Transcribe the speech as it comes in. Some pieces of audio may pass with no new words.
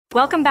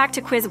Welcome back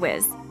to Quiz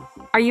Whiz.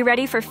 Are you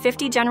ready for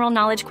 50 general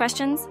knowledge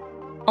questions?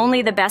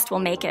 Only the best will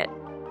make it.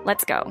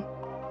 Let's go.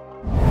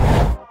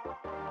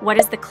 What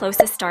is the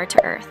closest star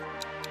to Earth?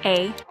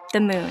 A.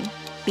 The Moon.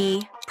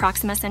 B.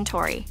 Proxima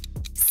Centauri.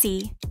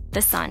 C.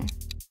 The Sun.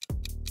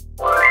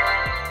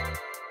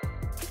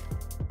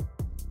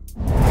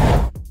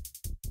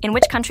 In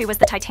which country was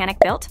the Titanic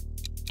built?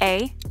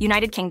 A.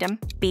 United Kingdom.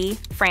 B.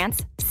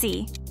 France.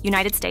 C.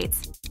 United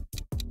States.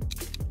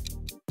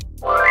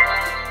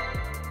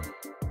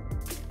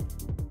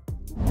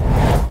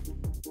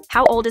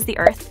 How old is the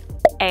Earth?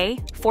 A.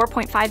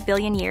 4.5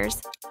 billion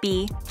years.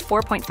 B.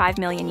 4.5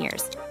 million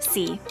years.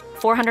 C.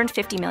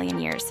 450 million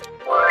years.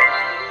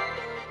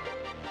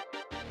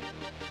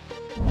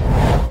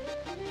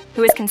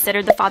 Who is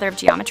considered the father of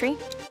geometry?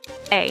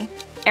 A.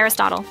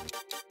 Aristotle.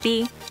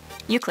 B.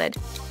 Euclid.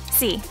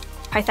 C.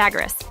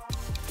 Pythagoras.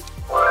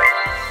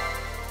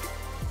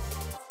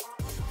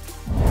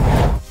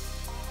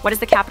 What is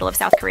the capital of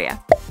South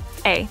Korea?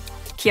 A.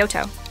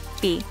 Kyoto.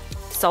 B.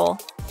 Seoul.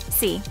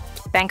 C.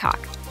 Bangkok.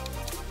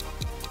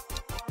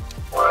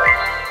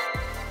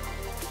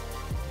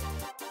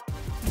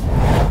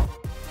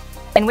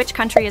 In which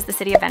country is the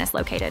city of Venice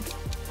located?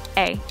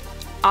 A.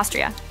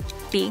 Austria.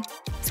 B.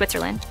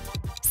 Switzerland.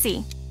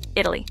 C.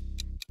 Italy.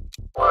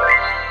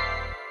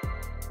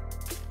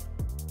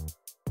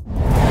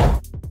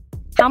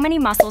 How many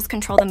muscles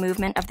control the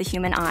movement of the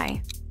human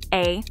eye?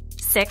 A.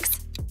 6.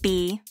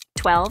 B.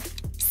 12.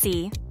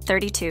 C.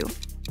 32.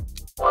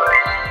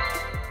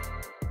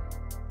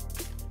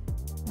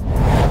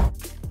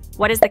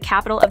 What is the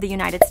capital of the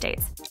United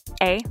States?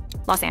 A.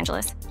 Los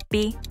Angeles.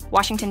 B.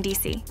 Washington,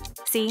 D.C.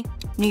 C.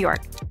 New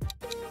York.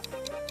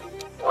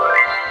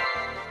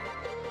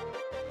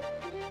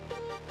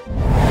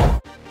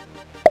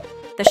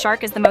 The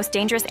shark is the most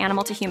dangerous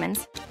animal to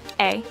humans.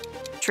 A.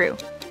 True.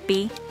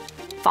 B.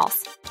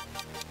 False.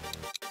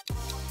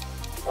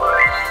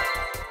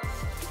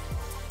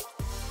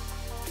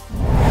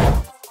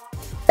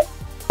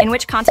 In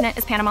which continent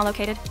is Panama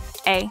located?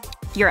 A.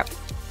 Europe.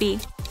 B.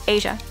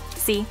 Asia.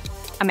 C.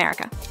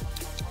 America.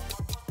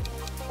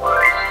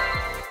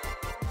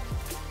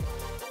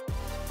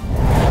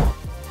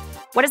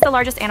 What is the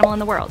largest animal in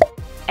the world?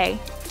 A.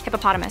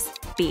 Hippopotamus.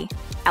 B.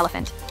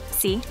 Elephant.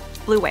 C.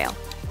 Blue whale.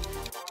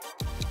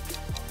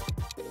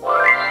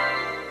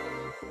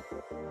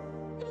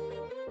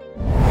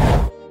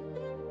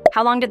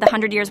 How long did the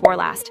 100 Years' War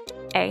last?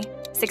 A.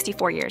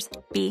 64 years.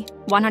 B.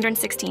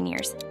 116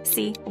 years.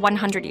 C.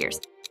 100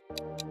 years.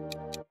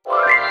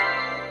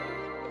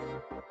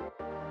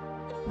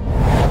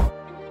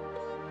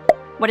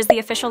 What is the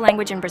official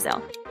language in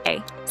Brazil?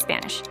 A.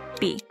 Spanish.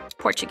 B.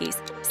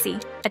 Portuguese. C.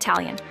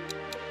 Italian.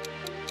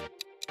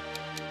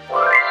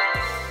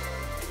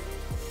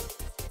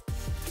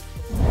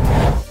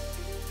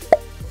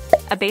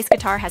 A bass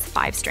guitar has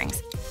 5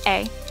 strings.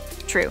 A.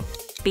 True.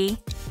 B.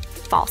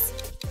 False.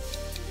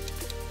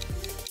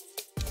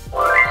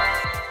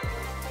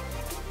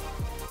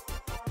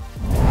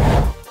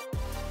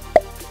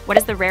 What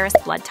is the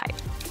rarest blood type?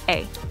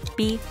 A.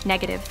 B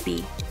negative.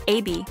 B.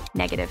 AB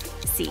negative.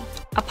 C.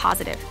 A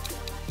positive.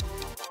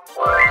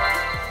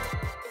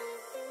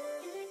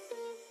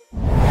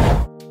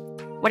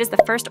 What is the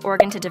first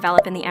organ to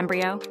develop in the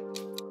embryo?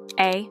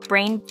 A.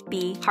 Brain.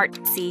 B.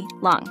 Heart. C.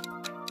 Lung.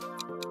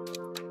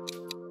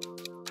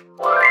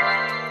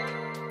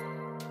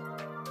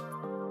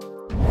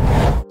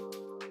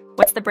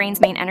 What's the brain's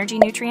main energy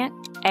nutrient?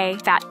 A.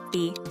 Fat.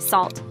 B.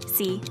 Salt.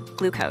 C.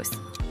 Glucose.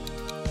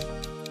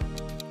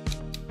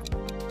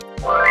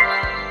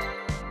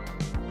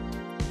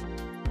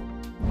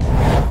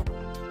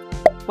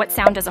 What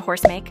sound does a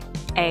horse make?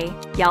 A.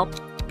 Yelp.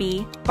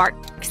 B. Bark.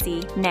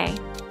 C. Neigh.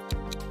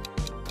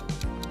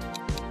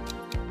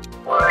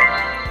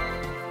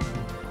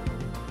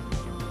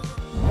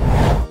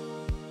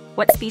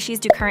 What species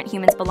do current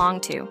humans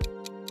belong to?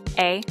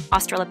 A.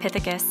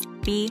 Australopithecus.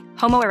 B.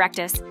 Homo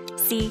erectus.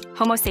 C.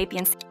 Homo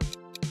sapiens.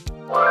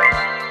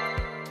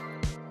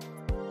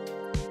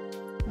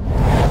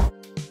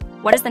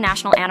 What is the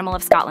national animal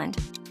of Scotland?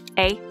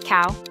 A.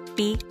 Cow.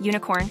 B.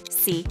 Unicorn.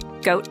 C.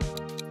 Goat.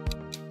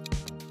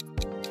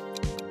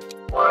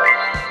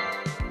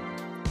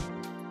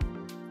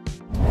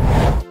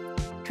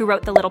 Who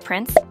wrote The Little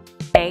Prince?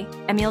 A.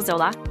 Émile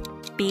Zola.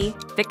 B.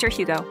 Victor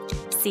Hugo.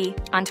 C.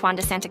 Antoine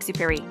de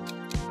Saint-Exupéry.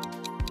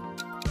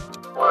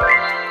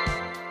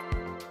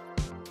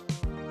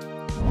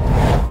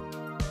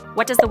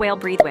 What does the whale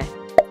breathe with?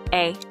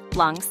 A.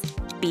 Lungs.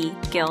 B.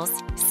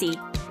 Gills. C.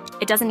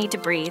 It doesn't need to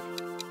breathe.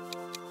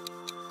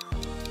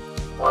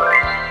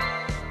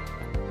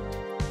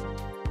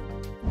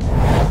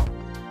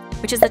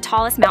 Which is the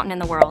tallest mountain in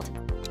the world?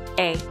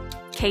 A.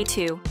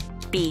 K2.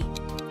 B.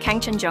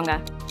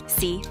 Kangchenjunga.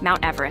 C.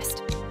 Mount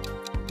Everest.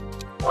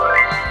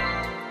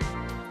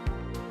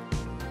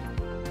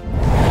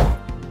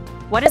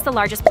 What is the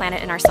largest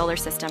planet in our solar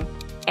system?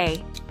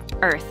 A.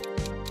 Earth.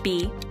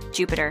 B.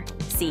 Jupiter.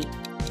 C.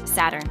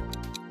 Saturn.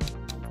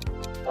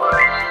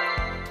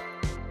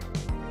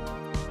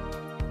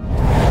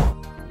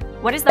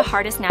 What is the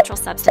hardest natural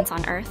substance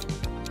on Earth?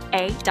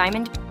 A.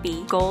 Diamond,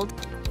 B. Gold,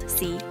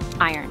 C.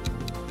 Iron.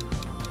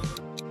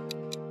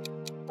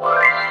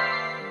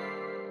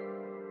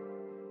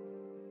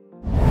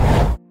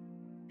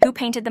 Who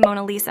painted the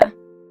Mona Lisa?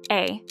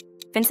 A.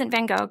 Vincent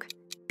van Gogh,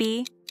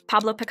 B.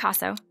 Pablo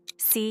Picasso,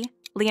 C.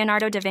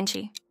 Leonardo da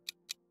Vinci.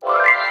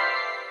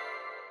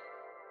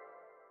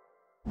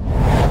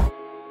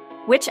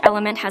 Which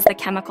element has the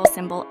chemical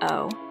symbol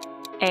O?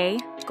 A.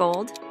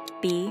 Gold,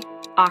 B.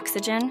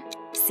 Oxygen,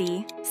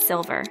 C.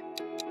 Silver.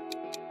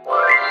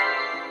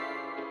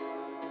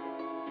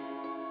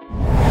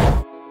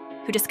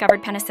 Who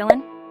discovered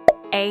penicillin?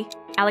 A.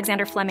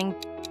 Alexander Fleming,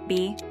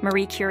 B.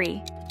 Marie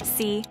Curie,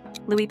 C.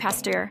 Louis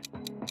Pasteur.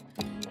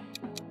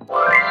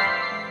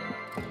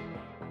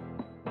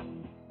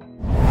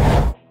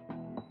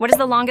 What is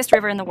the longest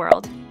river in the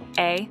world?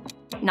 A.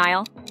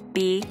 Nile,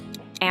 B.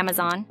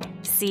 Amazon,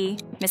 C.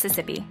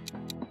 Mississippi.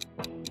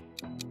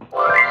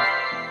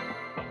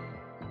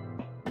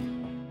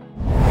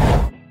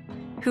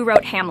 Who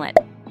wrote Hamlet?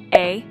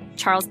 A.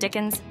 Charles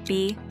Dickens,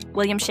 B.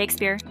 William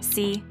Shakespeare,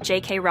 C.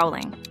 J.K.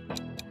 Rowling.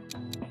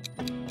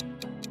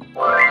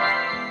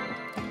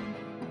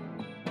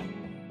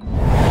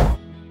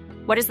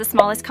 What is the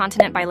smallest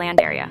continent by land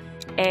area?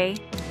 A.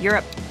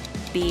 Europe,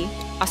 B.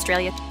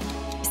 Australia,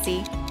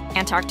 C.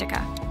 Antarctica.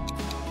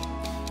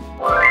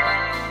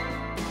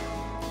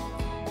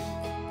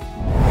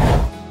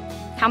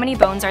 How many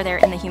bones are there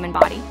in the human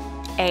body?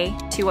 A.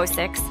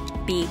 206,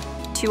 B.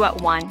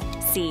 201,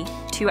 C.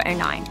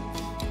 209.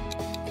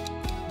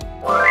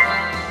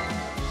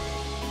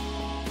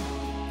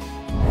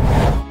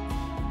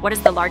 What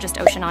is the largest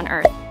ocean on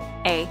Earth?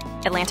 A.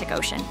 Atlantic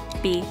Ocean,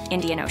 B.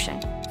 Indian Ocean,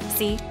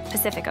 C.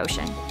 Pacific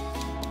Ocean.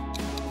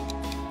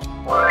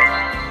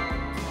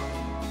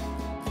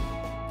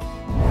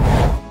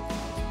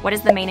 What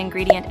is the main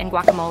ingredient in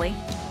guacamole?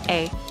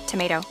 A.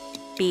 Tomato,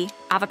 B.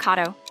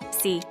 Avocado,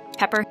 C.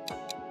 Pepper.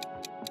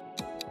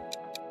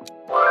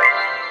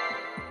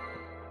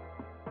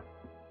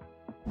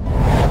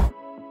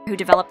 Who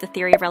developed the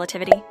theory of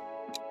relativity?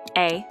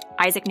 A.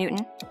 Isaac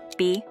Newton,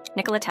 B.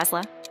 Nikola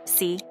Tesla,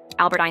 C.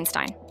 Albert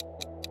Einstein.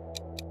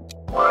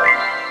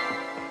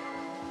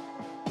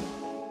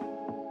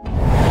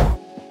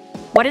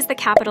 What is the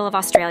capital of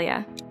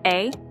Australia?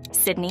 A.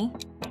 Sydney,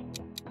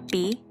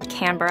 B.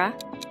 Canberra,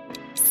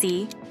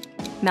 C.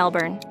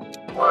 Melbourne.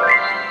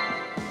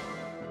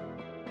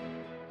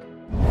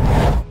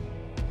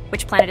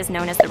 Which planet is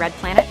known as the red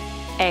planet?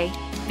 A.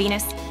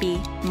 Venus,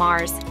 B.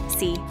 Mars,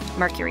 C.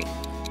 Mercury.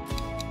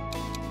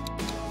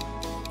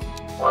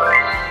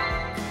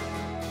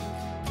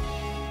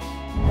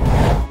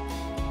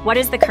 What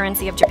is the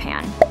currency of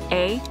Japan?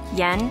 A.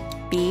 Yen,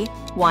 B.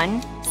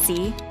 Won,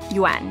 C.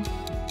 Yuan.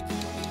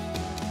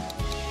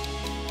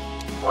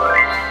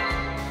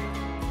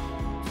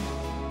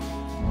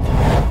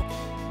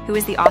 Who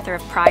is the author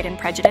of Pride and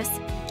Prejudice?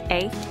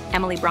 A.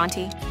 Emily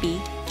Bronte,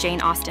 B. Jane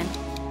Austen,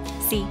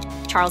 C.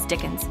 Charles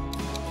Dickens.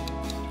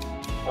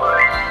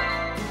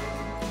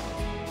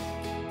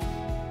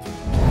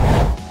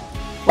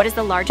 What is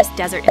the largest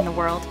desert in the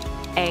world?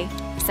 A.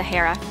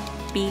 Sahara,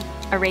 B.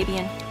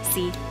 Arabian,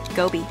 C.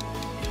 Gobi.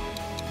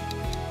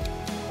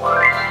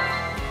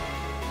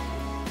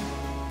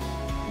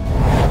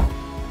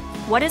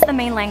 What is the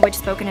main language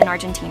spoken in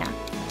Argentina?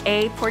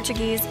 A.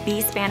 Portuguese,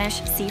 B.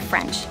 Spanish, C.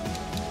 French.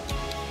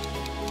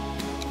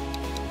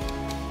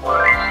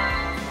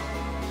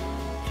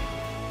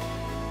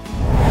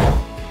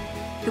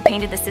 Who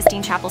painted the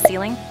Sistine Chapel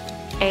ceiling?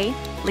 A.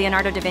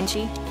 Leonardo da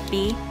Vinci,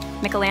 B.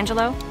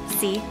 Michelangelo,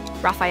 C.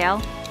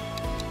 Raphael.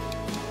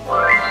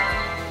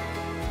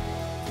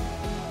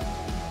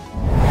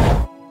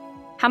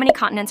 How many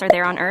continents are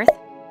there on Earth?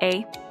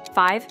 A.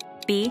 5,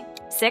 B.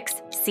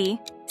 6, C.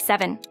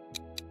 7.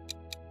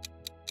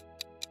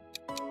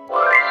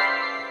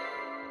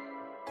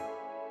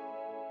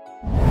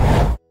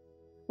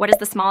 What is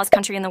the smallest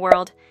country in the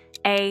world?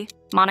 A.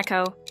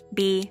 Monaco,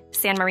 B.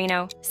 San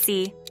Marino,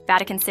 C.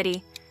 Vatican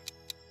City.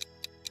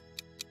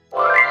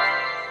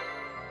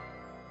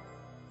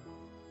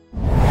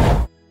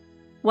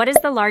 What is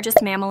the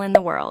largest mammal in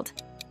the world?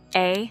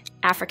 A.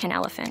 African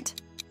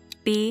elephant,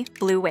 B.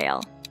 Blue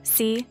whale,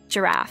 C.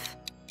 Giraffe.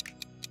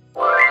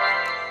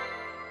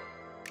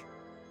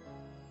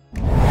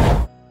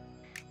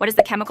 What is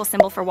the chemical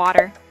symbol for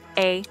water?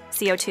 A.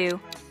 CO2,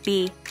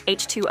 B.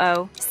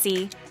 H2O,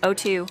 C.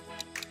 O2.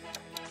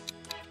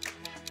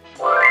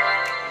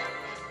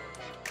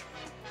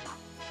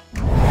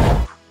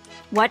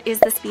 What is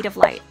the speed of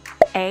light?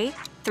 A.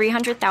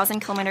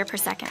 300,000 km per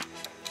second,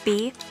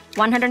 B.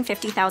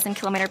 150,000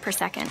 km per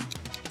second,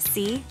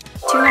 C.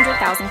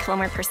 200,000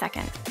 km per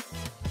second.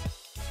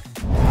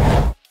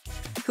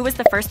 Who was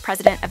the first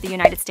president of the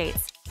United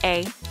States?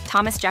 A.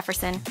 Thomas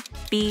Jefferson,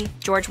 B.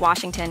 George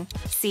Washington,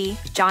 C.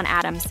 John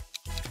Adams.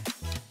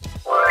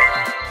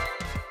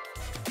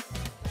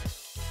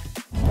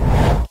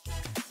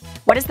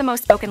 What is the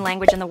most spoken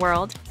language in the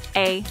world?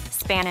 A.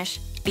 Spanish,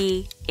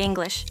 B.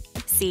 English,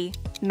 C.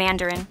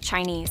 Mandarin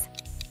Chinese.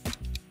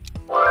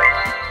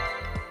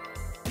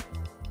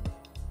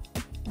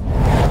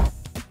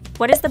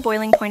 What is the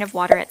boiling point of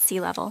water at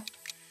sea level?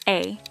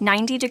 A.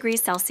 90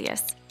 degrees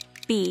Celsius.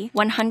 B.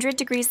 100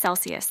 degrees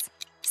Celsius.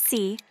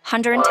 C.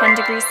 110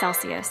 degrees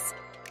Celsius.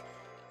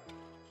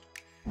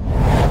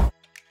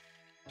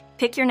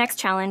 Pick your next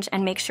challenge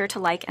and make sure to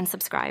like and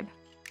subscribe.